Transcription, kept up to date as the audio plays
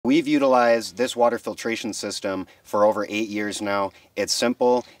We've utilized this water filtration system for over 8 years now. It's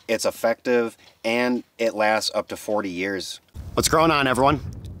simple, it's effective, and it lasts up to 40 years. What's going on, everyone?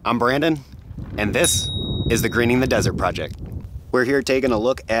 I'm Brandon, and this is the Greening the Desert Project. We're here taking a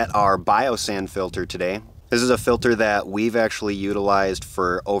look at our Biosand filter today. This is a filter that we've actually utilized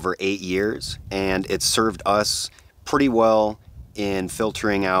for over 8 years, and it's served us pretty well in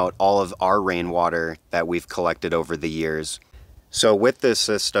filtering out all of our rainwater that we've collected over the years. So with this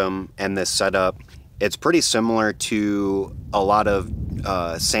system and this setup, it's pretty similar to a lot of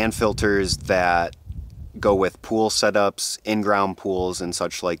sand filters that go with pool setups, in-ground pools and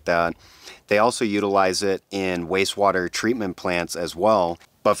such like that. They also utilize it in wastewater treatment plants as well.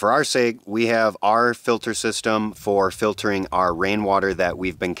 But for our sake, we have our filter system for filtering our rainwater that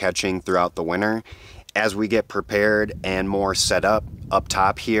we've been catching throughout the winter. As we get prepared and more set up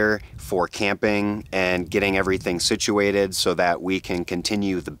top here for camping and getting everything situated so that we can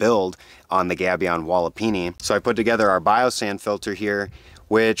continue the build on the Gabion Wallapini. So I put together our Biosand filter here,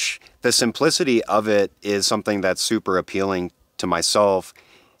 which the simplicity of it is something that's super appealing to myself,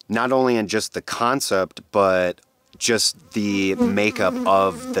 not only in just the concept, but just the makeup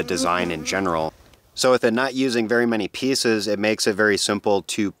of the design in general. So with it not using very many pieces, it makes it very simple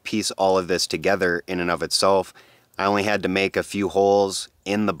to piece all of this together in and of itself. I only had to make a few holes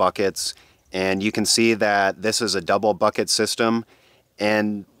in the buckets, and you can see that this is a double bucket system.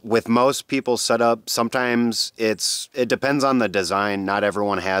 And with most people's setup, sometimes it depends on the design. Not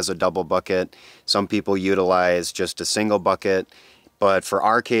everyone has a double bucket. Some people utilize just a single bucket. But for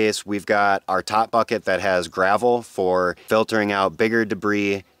our case, we've got our top bucket that has gravel for filtering out bigger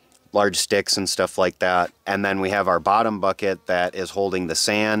debris, large sticks and stuff like that. And then we have our bottom bucket that is holding the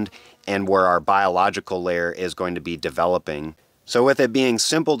sand and where our biological layer is going to be developing. So with it being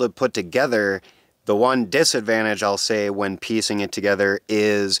simple to put together, the one disadvantage I'll say when piecing it together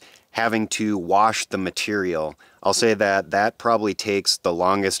is having to wash the material. I'll say that that probably takes the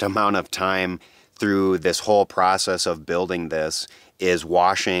longest amount of time through this whole process of building this, is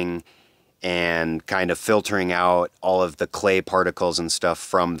washing and kind of filtering out all of the clay particles and stuff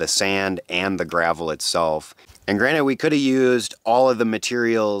from the sand and the gravel itself. And granted, we could have used all of the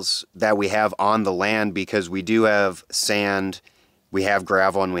materials that we have on the land because we do have sand, we have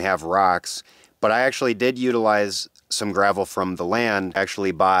gravel, and we have rocks. But I actually did utilize some gravel from the land. I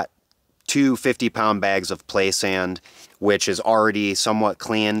actually bought 2 50-pound bags of play sand, which is already somewhat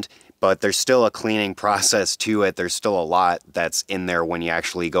cleaned, but there's still a cleaning process to it. There's still a lot that's in there when you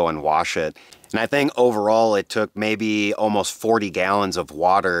actually go and wash it. And I think overall it took maybe almost 40 gallons of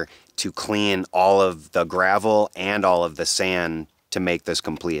water to clean all of the gravel and all of the sand to make this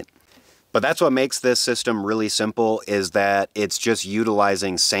complete. But that's what makes this system really simple, is that it's just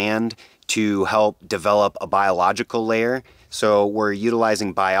utilizing sand to help develop a biological layer. So we're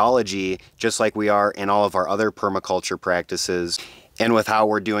utilizing biology just like we are in all of our other permaculture practices. And with how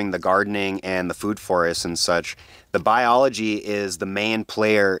we're doing the gardening and the food forests and such, the biology is the main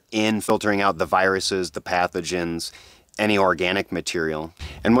player in filtering out the viruses, the pathogens, any organic material.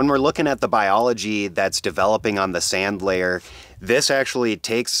 And when we're looking at the biology that's developing on the sand layer, this actually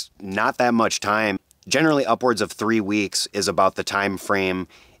takes not that much time. Generally upwards of 3 weeks is about the time frame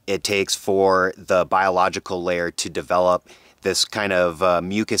it takes for the biological layer to develop this kind of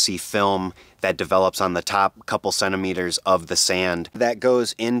mucousy film that develops on the top couple centimeters of the sand. That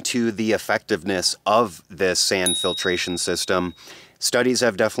goes into the effectiveness of this sand filtration system. Studies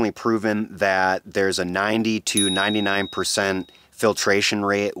have definitely proven that there's a 90 to 99% filtration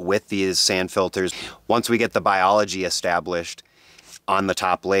rate with these sand filters once we get the biology established on the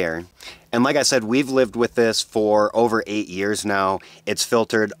top layer. And like I said, we've lived with this for over 8 years now. It's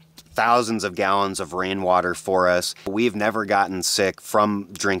filtered thousands of gallons of rainwater for us. We've never gotten sick from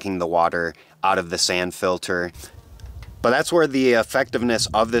drinking the water out of the sand filter. But that's where the effectiveness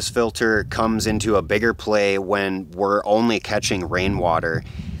of this filter comes into a bigger play when we're only catching rainwater.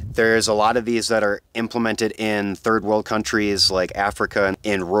 There's a lot of these that are implemented in third world countries like Africa,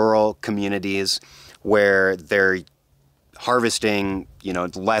 in rural communities where they're harvesting,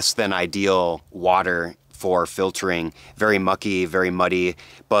 less than ideal water for filtering, very mucky, very muddy,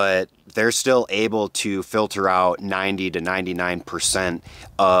 but they're still able to filter out 90 to 99%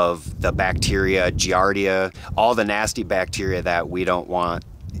 of the bacteria, giardia, all the nasty bacteria that we don't want,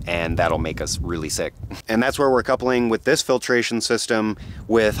 and that'll make us really sick. And that's where we're coupling with this filtration system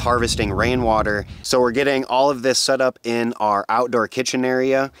with harvesting rainwater. So we're getting all of this set up in our outdoor kitchen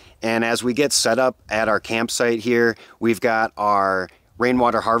area, and as we get set up at our campsite here, we've got our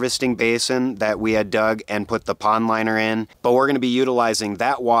rainwater harvesting basin that we had dug and put the pond liner in, but we're going to be utilizing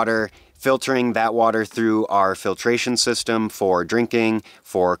that water filtering that water through our filtration system for drinking,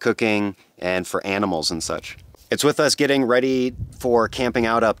 for cooking, and for animals and such. It's with us getting ready for camping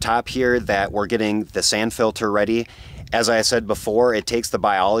out up top here that we're getting the sand filter ready. As I said before, it takes the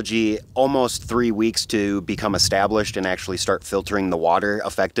biology almost 3 weeks to become established and actually start filtering the water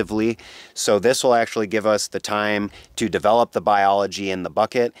effectively. So this will actually give us the time to develop the biology in the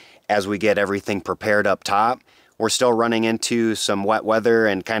bucket as we get everything prepared up top. We're still running into some wet weather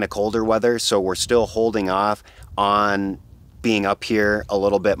and kind of colder weather, so we're still holding off on being up here a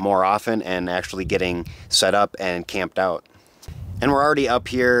little bit more often and actually getting set up and camped out. And we're already up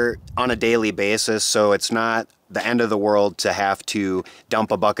here on a daily basis, so it's not the end of the world to have to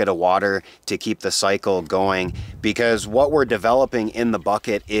dump a bucket of water to keep the cycle going, because what we're developing in the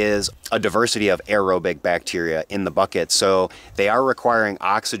bucket is a diversity of aerobic bacteria in the bucket. So they are requiring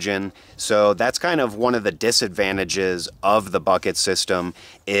oxygen. So that's kind of one of the disadvantages of the bucket system,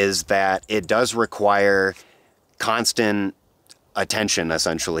 is that it does require constant attention,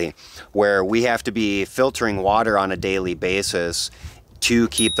 essentially, where we have to be filtering water on a daily basis to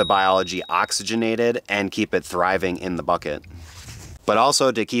keep the biology oxygenated and keep it thriving in the bucket, but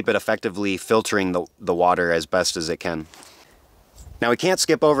also to keep it effectively filtering the water as best as it can. Now, we can't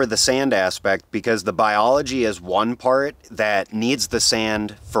skip over the sand aspect, because the biology is one part that needs the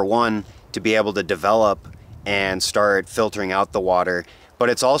sand, for one, to be able to develop and start filtering out the water.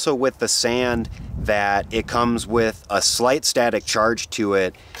 But it's also with the sand that it comes with a slight static charge to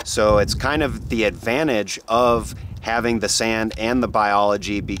it. So it's kind of the advantage of having the sand and the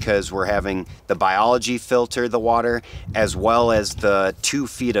biology, because we're having the biology filter the water, as well as the 2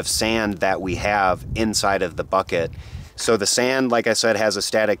 feet of sand that we have inside of the bucket. So the sand, like I said, has a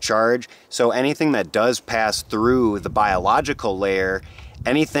static charge. So anything that does pass through the biological layer,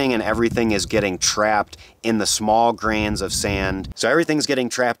 anything and everything is getting trapped in the small grains of sand. So everything's getting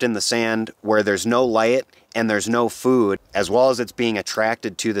trapped in the sand where there's no light and there's no food, as well as it's being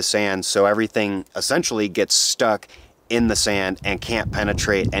attracted to the sand. So everything essentially gets stuck in the sand and can't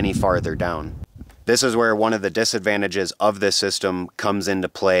penetrate any farther down. This is where one of the disadvantages of this system comes into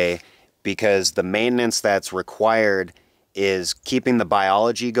play, because the maintenance that's required is keeping the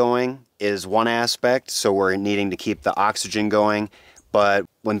biology going is one aspect. So we're needing to keep the oxygen going. But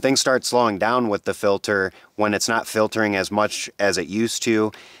when things start slowing down with the filter, when it's not filtering as much as it used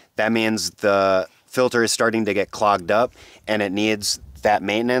to, that means the filter is starting to get clogged up and it needs that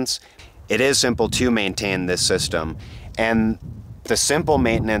maintenance. It is simple to maintain this system. And the simple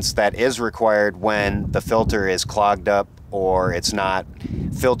maintenance that is required when the filter is clogged up or it's not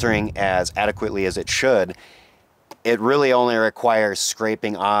filtering as adequately as it should, it really only requires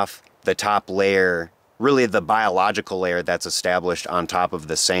scraping off the top layer, really the biological layer that's established on top of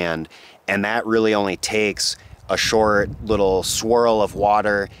the sand. And that really only takes a short little swirl of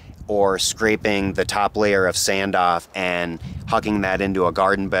water, or scraping the top layer of sand off and hucking that into a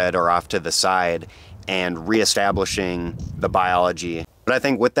garden bed or off to the side and reestablishing the biology. But I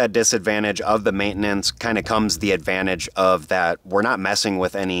think with that disadvantage of the maintenance kind of comes the advantage of that we're not messing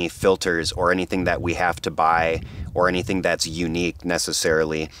with any filters or anything that we have to buy or anything that's unique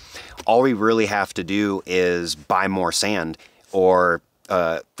necessarily. All we really have to do is buy more sand or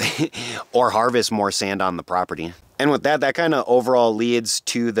harvest more sand on the property. And with that, that kind of overall leads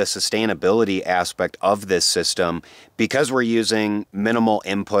to the sustainability aspect of this system. Because we're using minimal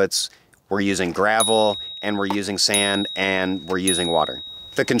inputs, we're using gravel, and we're using sand, and we're using water.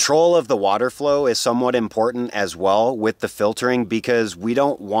 The control of the water flow is somewhat important as well with the filtering, because we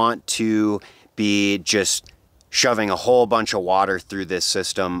don't want to be just shoving a whole bunch of water through this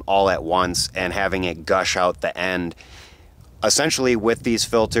system all at once and having it gush out the end. Essentially, with these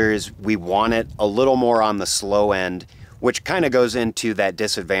filters, we want it a little more on the slow end, which kind of goes into that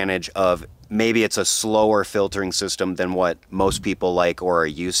disadvantage of maybe it's a slower filtering system than what most people like or are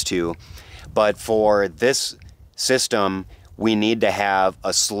used to. But for this system, we need to have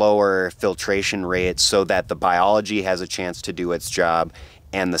a slower filtration rate so that the biology has a chance to do its job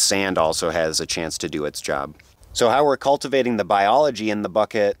and the sand also has a chance to do its job. So how we're cultivating the biology in the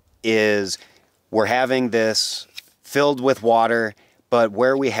bucket is we're having this filled with water, but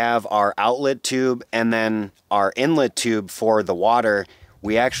where we have our outlet tube and then our inlet tube for the water,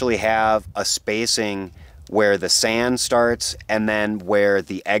 we actually have a spacing where the sand starts and then where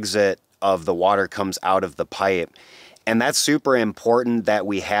the exit of the water comes out of the pipe. And that's super important that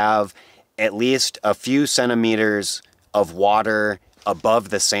we have at least a few centimeters of water above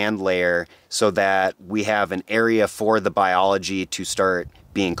the sand layer so that we have an area for the biology to start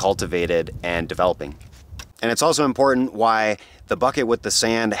being cultivated and developing. And it's also important why The bucket with the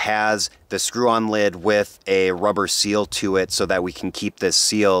sand has the screw-on lid with a rubber seal to it so that we can keep this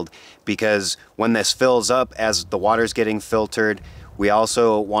sealed, because when this fills up as the water's getting filtered, we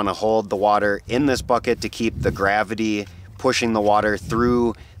also want to hold the water in this bucket to keep the gravity pushing the water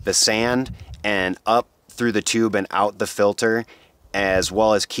through the sand and up through the tube and out the filter, as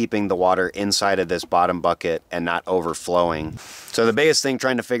well as keeping the water inside of this bottom bucket and not overflowing. So the biggest thing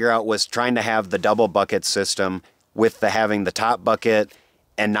trying to figure out was trying to have the double bucket system with having the top bucket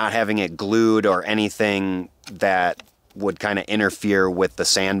and not having it glued or anything that would kind of interfere with the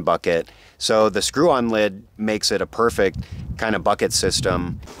sand bucket. So the screw-on lid makes it a perfect kind of bucket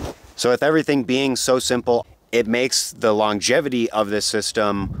system. So with everything being so simple, it makes the longevity of this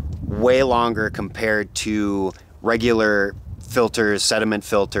system way longer compared to regular filters, sediment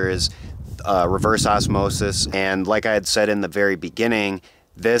filters, reverse osmosis. And like I had said in the very beginning,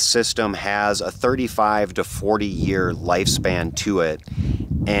 this system has a 35 to 40 year lifespan to it.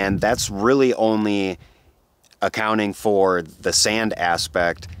 And that's really only accounting for the sand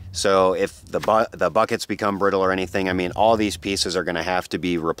aspect. So if the buckets become brittle or anything, I mean, all these pieces are going to have to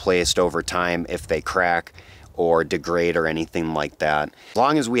be replaced over time if they crack or degrade or anything like that. As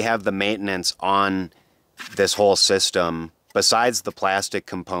long as we have the maintenance on this whole system, besides the plastic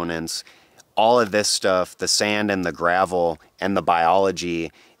components, all of this stuff, the sand and the gravel and the biology,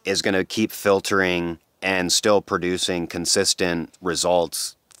 is going to keep filtering and still producing consistent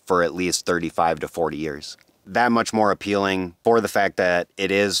results for at least 35 to 40 years. That much more appealing for the fact that it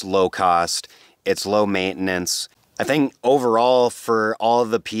is low cost, it's low maintenance. I think overall for all of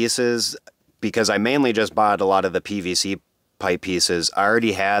the pieces, because I mainly just bought a lot of the PVC pipe pieces, I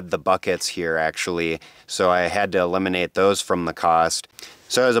already had the buckets here actually, so I had to eliminate those from the cost.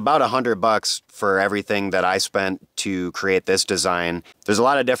 So it was about $100 for everything that I spent to create this design. There's a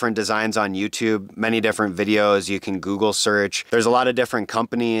lot of different designs on YouTube, many different videos you can Google search. There's a lot of different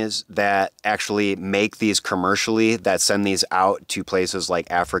companies that actually make these commercially, that send these out to places like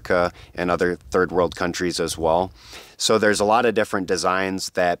Africa and other third world countries as well. So there's a lot of different designs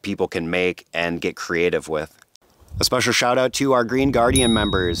that people can make and get creative with. A special shout out to our Green Guardian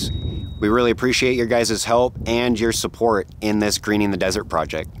members. We really appreciate your guys' help and your support in this Greening the Desert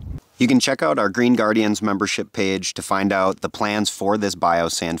project. You can check out our Green Guardians membership page to find out the plans for this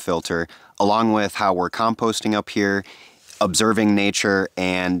biosand filter, along with how we're composting up here, observing nature,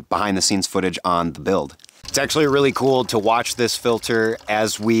 and behind the scenes footage on the build. It's actually really cool to watch this filter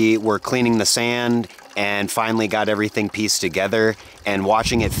as we were cleaning the sand and finally got everything pieced together, and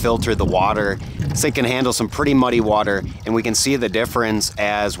watching it filter the water. This thing can handle some pretty muddy water, and we can see the difference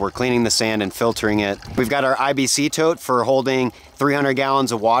as we're cleaning the sand and filtering it. We've got our IBC tote for holding 300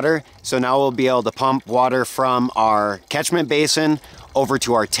 gallons of water, so now we'll be able to pump water from our catchment basin over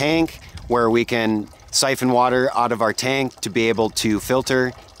to our tank, where we can siphon water out of our tank to be able to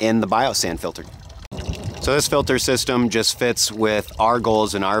filter in the biosand filter. So this filter system just fits with our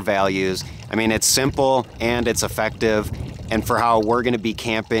goals and our values. I mean, it's simple and it's effective. And for how we're gonna be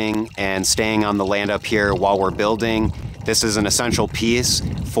camping and staying on the land up here while we're building, this is an essential piece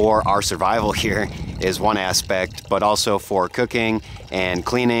for our survival here, is one aspect, but also for cooking and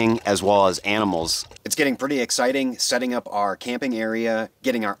cleaning as well as animals. It's getting pretty exciting setting up our camping area,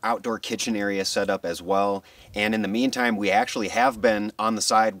 getting our outdoor kitchen area set up as well. And in the meantime, we actually have been on the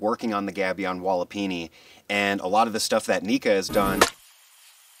side working on the gabion Wallapini. And a lot of the stuff that Nika has done